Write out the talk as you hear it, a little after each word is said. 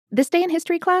This Day in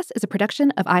History Class is a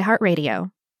production of iHeartRadio.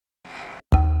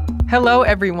 Hello,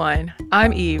 everyone.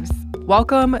 I'm Eves.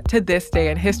 Welcome to This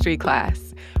Day in History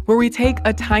Class, where we take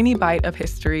a tiny bite of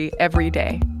history every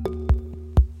day.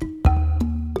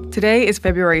 Today is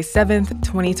February 7th,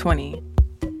 2020.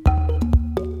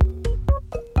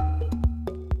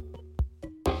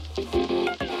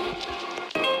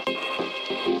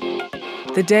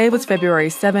 The day was February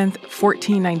 7th,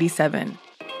 1497.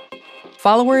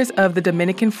 Followers of the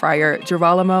Dominican friar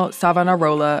Girolamo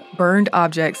Savonarola burned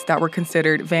objects that were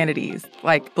considered vanities,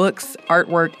 like books,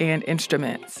 artwork, and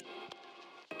instruments.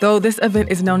 Though this event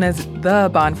is known as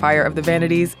the Bonfire of the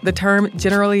Vanities, the term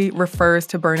generally refers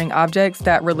to burning objects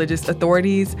that religious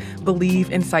authorities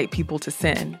believe incite people to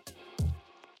sin.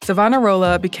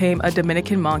 Savonarola became a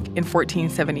Dominican monk in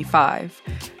 1475.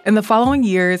 In the following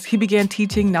years, he began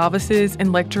teaching novices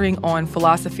and lecturing on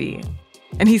philosophy.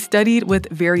 And he studied with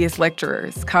various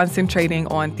lecturers, concentrating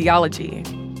on theology.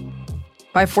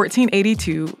 By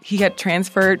 1482, he had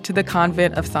transferred to the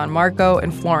convent of San Marco in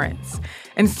Florence,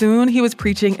 and soon he was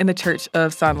preaching in the church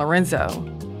of San Lorenzo.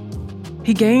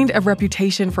 He gained a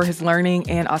reputation for his learning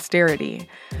and austerity,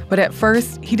 but at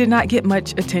first, he did not get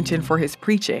much attention for his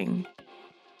preaching.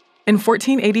 In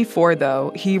 1484,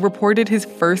 though, he reported his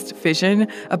first vision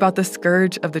about the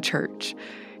scourge of the church.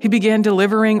 He began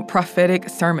delivering prophetic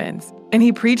sermons, and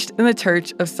he preached in the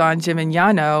church of San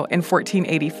Gimignano in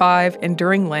 1485 and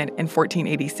during Lent in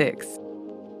 1486.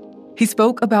 He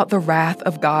spoke about the wrath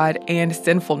of God and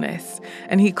sinfulness,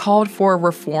 and he called for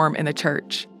reform in the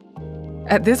church.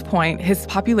 At this point, his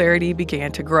popularity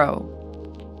began to grow.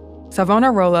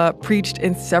 Savonarola preached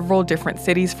in several different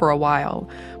cities for a while,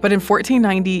 but in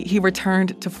 1490, he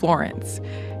returned to Florence.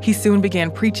 He soon began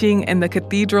preaching in the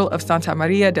Cathedral of Santa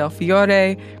Maria del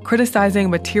Fiore, criticizing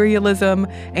materialism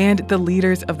and the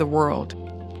leaders of the world.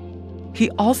 He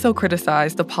also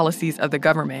criticized the policies of the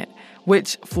government,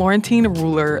 which Florentine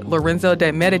ruler Lorenzo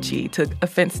de' Medici took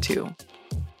offense to.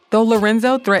 Though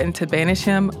Lorenzo threatened to banish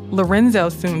him, Lorenzo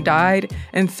soon died,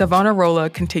 and Savonarola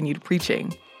continued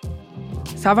preaching.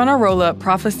 Savonarola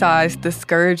prophesied the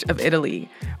scourge of Italy,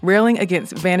 railing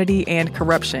against vanity and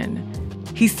corruption.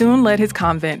 He soon led his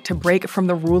convent to break from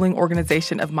the ruling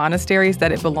organization of monasteries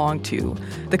that it belonged to,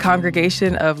 the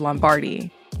Congregation of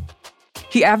Lombardy.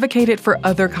 He advocated for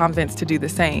other convents to do the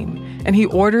same, and he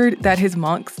ordered that his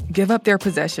monks give up their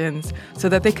possessions so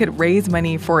that they could raise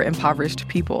money for impoverished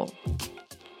people.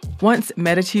 Once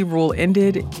Medici rule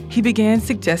ended, he began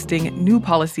suggesting new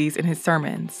policies in his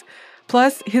sermons.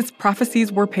 Plus, his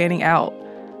prophecies were panning out.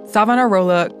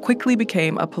 Savonarola quickly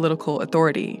became a political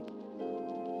authority.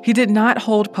 He did not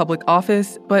hold public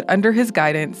office, but under his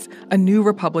guidance, a new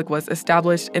republic was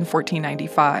established in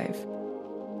 1495.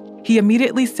 He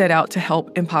immediately set out to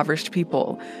help impoverished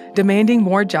people, demanding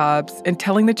more jobs and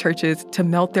telling the churches to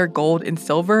melt their gold and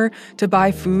silver to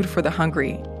buy food for the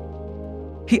hungry.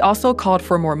 He also called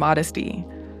for more modesty.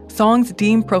 Songs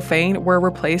deemed profane were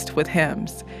replaced with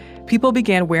hymns. People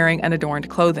began wearing unadorned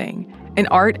clothing, and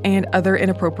art and other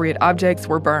inappropriate objects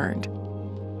were burned.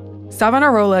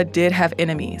 Savonarola did have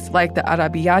enemies, like the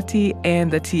Arrabbiati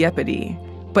and the Tiepidi,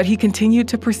 but he continued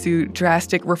to pursue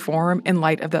drastic reform in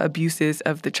light of the abuses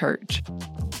of the church.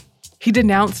 He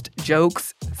denounced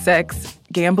jokes, sex,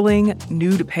 gambling,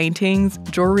 nude paintings,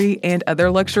 jewelry, and other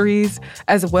luxuries,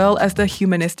 as well as the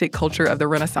humanistic culture of the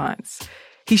Renaissance.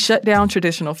 He shut down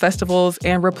traditional festivals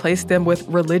and replaced them with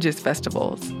religious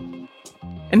festivals.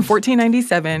 In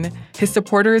 1497, his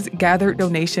supporters gathered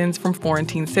donations from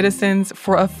Florentine citizens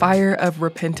for a fire of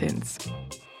repentance.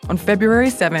 On February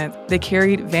 7th, they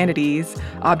carried vanities,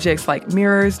 objects like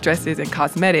mirrors, dresses, and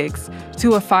cosmetics,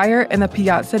 to a fire in the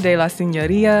Piazza della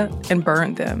Signoria and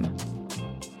burned them.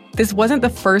 This wasn't the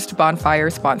first bonfire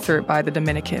sponsored by the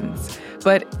Dominicans,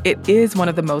 but it is one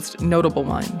of the most notable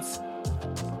ones.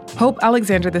 Pope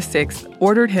Alexander VI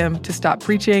ordered him to stop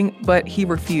preaching, but he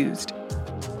refused.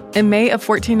 In May of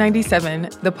 1497,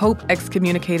 the Pope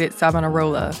excommunicated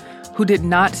Savonarola, who did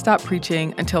not stop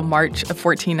preaching until March of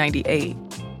 1498.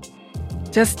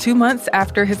 Just 2 months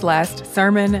after his last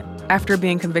sermon, after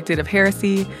being convicted of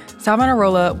heresy,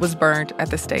 Savonarola was burned at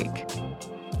the stake.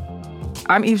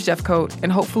 I'm Eve Jeffcoat,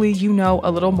 and hopefully you know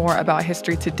a little more about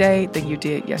history today than you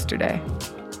did yesterday.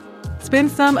 Spend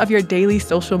some of your daily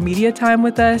social media time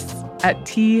with us at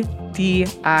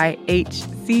TDIHC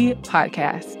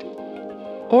Podcast.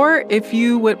 Or if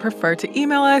you would prefer to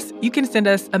email us, you can send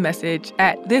us a message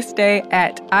at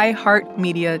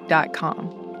thisday@iheartmedia.com.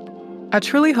 I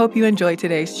truly hope you enjoyed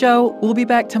today's show. We'll be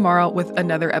back tomorrow with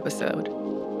another episode.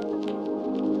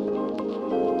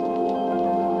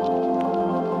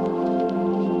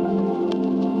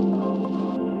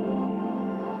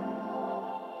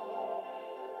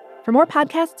 For more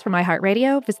podcasts from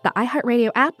iHeartRadio, visit the iHeartRadio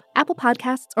app, Apple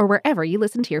Podcasts, or wherever you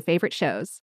listen to your favorite shows.